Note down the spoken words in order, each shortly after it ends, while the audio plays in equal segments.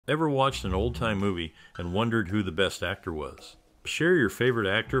Ever watched an old-time movie and wondered who the best actor was? Share your favorite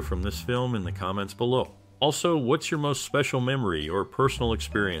actor from this film in the comments below. Also, what's your most special memory or personal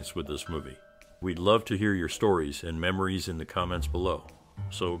experience with this movie? We'd love to hear your stories and memories in the comments below.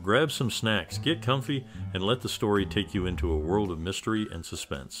 So grab some snacks, get comfy, and let the story take you into a world of mystery and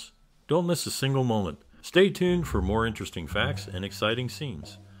suspense. Don't miss a single moment. Stay tuned for more interesting facts and exciting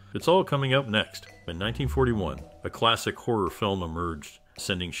scenes. It's all coming up next. In 1941, a classic horror film emerged,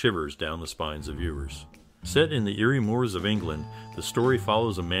 sending shivers down the spines of viewers. Set in the eerie moors of England, the story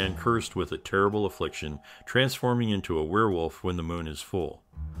follows a man cursed with a terrible affliction, transforming into a werewolf when the moon is full.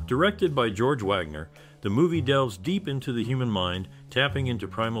 Directed by George Wagner, the movie delves deep into the human mind, tapping into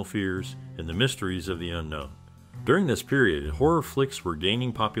primal fears and the mysteries of the unknown. During this period, horror flicks were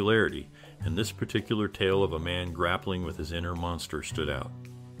gaining popularity, and this particular tale of a man grappling with his inner monster stood out.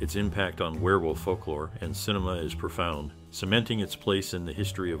 Its impact on werewolf folklore and cinema is profound, cementing its place in the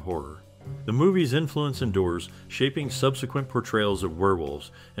history of horror. The movie's influence endures, shaping subsequent portrayals of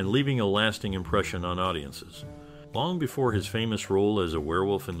werewolves and leaving a lasting impression on audiences. Long before his famous role as a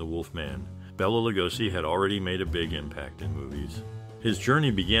werewolf in The Wolf Man, Bela Lugosi had already made a big impact in movies. His journey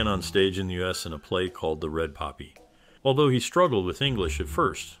began on stage in the US in a play called The Red Poppy. Although he struggled with English at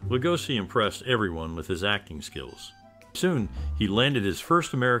first, Lugosi impressed everyone with his acting skills. Soon, he landed his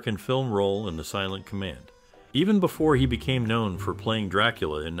first American film role in The Silent Command. Even before he became known for playing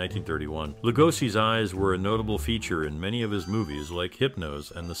Dracula in 1931, Lugosi's eyes were a notable feature in many of his movies like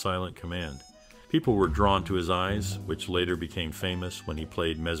Hypnose and The Silent Command. People were drawn to his eyes, which later became famous when he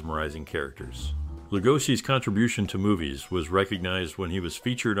played mesmerizing characters. Lugosi's contribution to movies was recognized when he was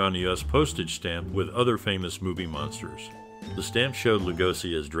featured on a US postage stamp with other famous movie monsters. The stamp showed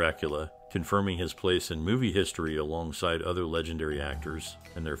Lugosi as Dracula, confirming his place in movie history alongside other legendary actors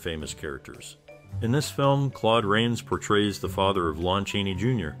and their famous characters. In this film, Claude Rains portrays the father of Lon Chaney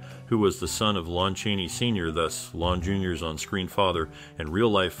Jr., who was the son of Lon Chaney Sr., thus Lon Jr.'s on-screen father and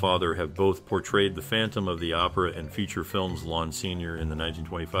real-life father have both portrayed the Phantom of the Opera and feature films Lon Sr. in the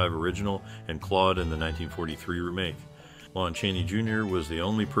 1925 original and Claude in the 1943 remake. Lon Chaney Jr. was the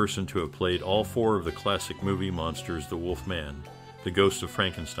only person to have played all four of the classic movie monsters: the Wolf Man, the Ghost of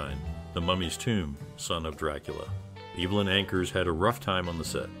Frankenstein, the Mummy's Tomb, son of Dracula. Evelyn Ankers had a rough time on the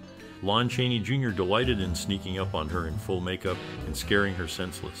set. Lon Chaney Jr. delighted in sneaking up on her in full makeup and scaring her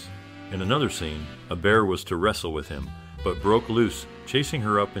senseless. In another scene, a bear was to wrestle with him, but broke loose, chasing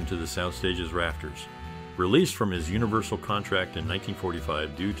her up into the soundstage's rafters. Released from his Universal contract in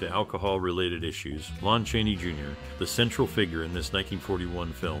 1945 due to alcohol-related issues, Lon Chaney Jr., the central figure in this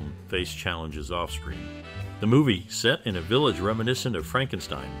 1941 film, faced challenges off-screen. The movie, set in a village reminiscent of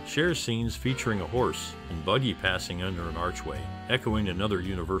Frankenstein, shares scenes featuring a horse and buggy passing under an archway, echoing another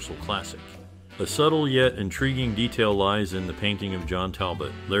Universal classic. A subtle yet intriguing detail lies in the painting of John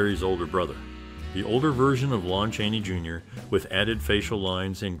Talbot, Larry's older brother. The older version of Lon Chaney Jr., with added facial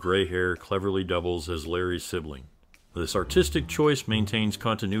lines and gray hair, cleverly doubles as Larry's sibling. This artistic choice maintains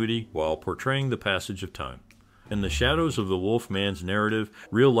continuity while portraying the passage of time. In the shadows of the Wolf Man's narrative,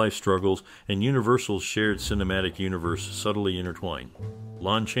 real-life struggles, and Universal's shared cinematic universe subtly intertwine.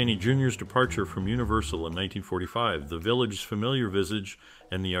 Lon Chaney Jr.'s departure from Universal in 1945, the village's familiar visage,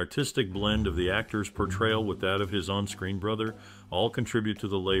 and the artistic blend of the actor's portrayal with that of his on-screen brother all contribute to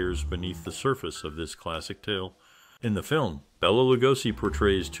the layers beneath the surface of this classic tale. In the film, Bela Lugosi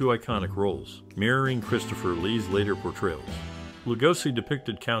portrays two iconic roles, mirroring Christopher Lee's later portrayals. Lugosi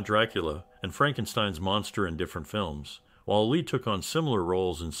depicted Count Dracula and Frankenstein's monster in different films, while Lee took on similar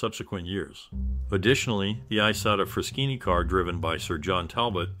roles in subsequent years. Additionally, the Isotta Fraschini car driven by Sir John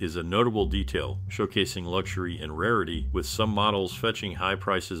Talbot is a notable detail, showcasing luxury and rarity, with some models fetching high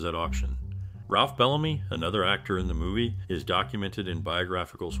prices at auction. Ralph Bellamy, another actor in the movie, is documented in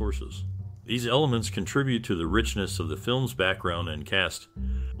biographical sources. These elements contribute to the richness of the film's background and cast.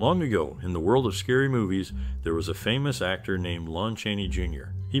 Long ago, in the world of scary movies, there was a famous actor named Lon Chaney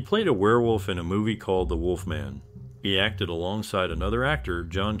Jr. He played a werewolf in a movie called The Wolf Man. He acted alongside another actor,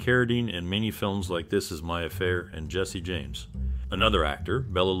 John Kerrigan, in many films like This Is My Affair and Jesse James. Another actor,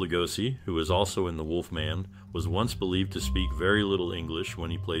 Bela Lugosi, who was also in The Wolf Man, was once believed to speak very little English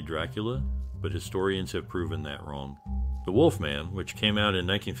when he played Dracula, but historians have proven that wrong. The Wolf Man, which came out in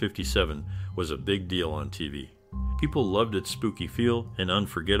 1957, was a big deal on TV. People loved its spooky feel and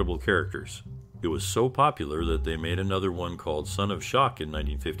unforgettable characters. It was so popular that they made another one called Son of Shock in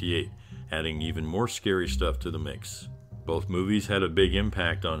 1958, adding even more scary stuff to the mix. Both movies had a big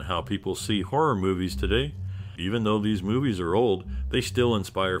impact on how people see horror movies today. Even though these movies are old, they still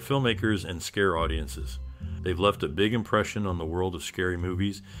inspire filmmakers and scare audiences. They've left a big impression on the world of scary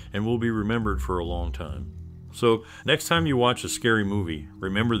movies and will be remembered for a long time. So, next time you watch a scary movie,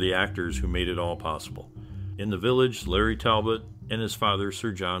 remember the actors who made it all possible. In the village, Larry Talbot and his father,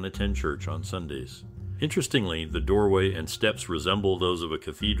 Sir John, attend church on Sundays. Interestingly, the doorway and steps resemble those of a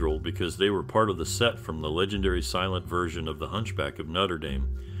cathedral because they were part of the set from the legendary silent version of The Hunchback of Notre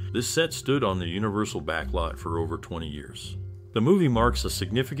Dame. This set stood on the Universal backlot for over 20 years. The movie marks a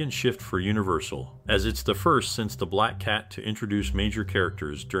significant shift for Universal, as it's the first since The Black Cat to introduce major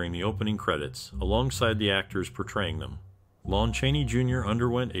characters during the opening credits, alongside the actors portraying them. Lon Chaney Jr.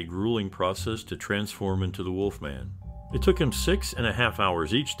 underwent a grueling process to transform into the Wolfman. It took him 6.5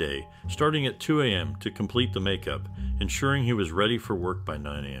 hours each day, starting at 2 a.m. to complete the makeup, ensuring he was ready for work by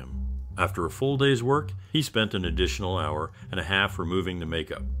 9 a.m. After a full day's work, he spent an additional hour and a half removing the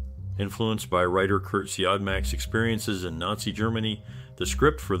makeup. Influenced by writer Kurt Siodmak's experiences in Nazi Germany, the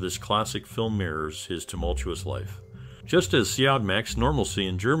script for this classic film mirrors his tumultuous life. Just as Siodmak's normalcy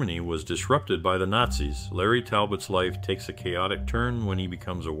in Germany was disrupted by the Nazis, Larry Talbot's life takes a chaotic turn when he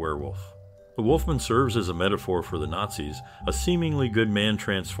becomes a werewolf. The Wolfman serves as a metaphor for the Nazis, a seemingly good man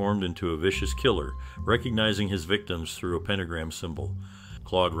transformed into a vicious killer, recognizing his victims through a pentagram symbol.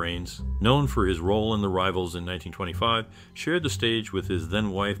 Claude Rains, known for his role in The Rivals in 1925, shared the stage with his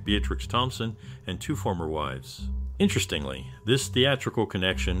then-wife Beatrix Thompson and 2 former wives. Interestingly, this theatrical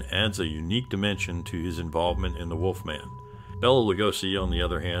connection adds a unique dimension to his involvement in The Wolfman. Bela Lugosi, on the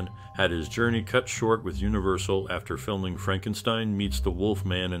other hand, had his journey cut short with Universal after filming Frankenstein Meets the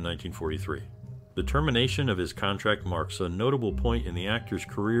Wolfman in 1943. The termination of his contract marks a notable point in the actor's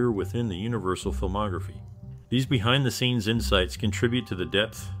career within the Universal filmography. These behind-the-scenes insights contribute to the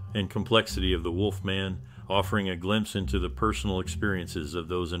depth and complexity of the Wolfman, offering a glimpse into the personal experiences of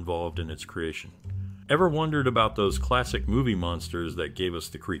those involved in its creation. Ever wondered about those classic movie monsters that gave us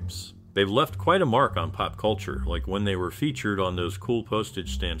the creeps? They've left quite a mark on pop culture, like when they were featured on those cool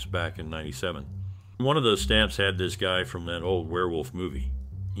postage stamps back in '97. One of those stamps had this guy from that old werewolf movie.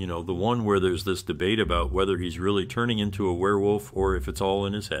 You know, the one where there's this debate about whether he's really turning into a werewolf or if it's all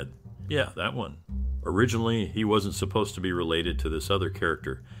in his head. Yeah, that one. Originally, he wasn't supposed to be related to this other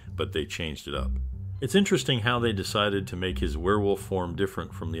character, but they changed it up. It's interesting how they decided to make his werewolf form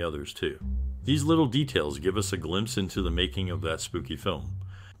different from the others, too. These little details give us a glimpse into the making of that spooky film.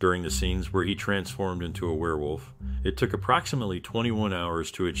 During the scenes where he transformed into a werewolf, it took approximately 21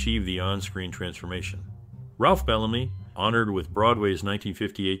 hours to achieve the on-screen transformation. Ralph Bellamy, honored with Broadway's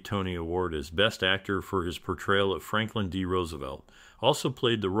 1958 Tony Award as Best Actor for his portrayal of Franklin D. Roosevelt, also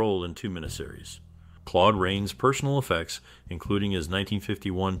played the role in 2 miniseries. Claude Rains' personal effects, including his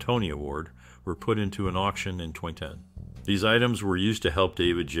 1951 Tony Award, were put into an auction in 2010. These items were used to help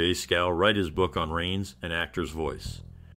David J. Scow write his book on Rains, An Actor's Voice.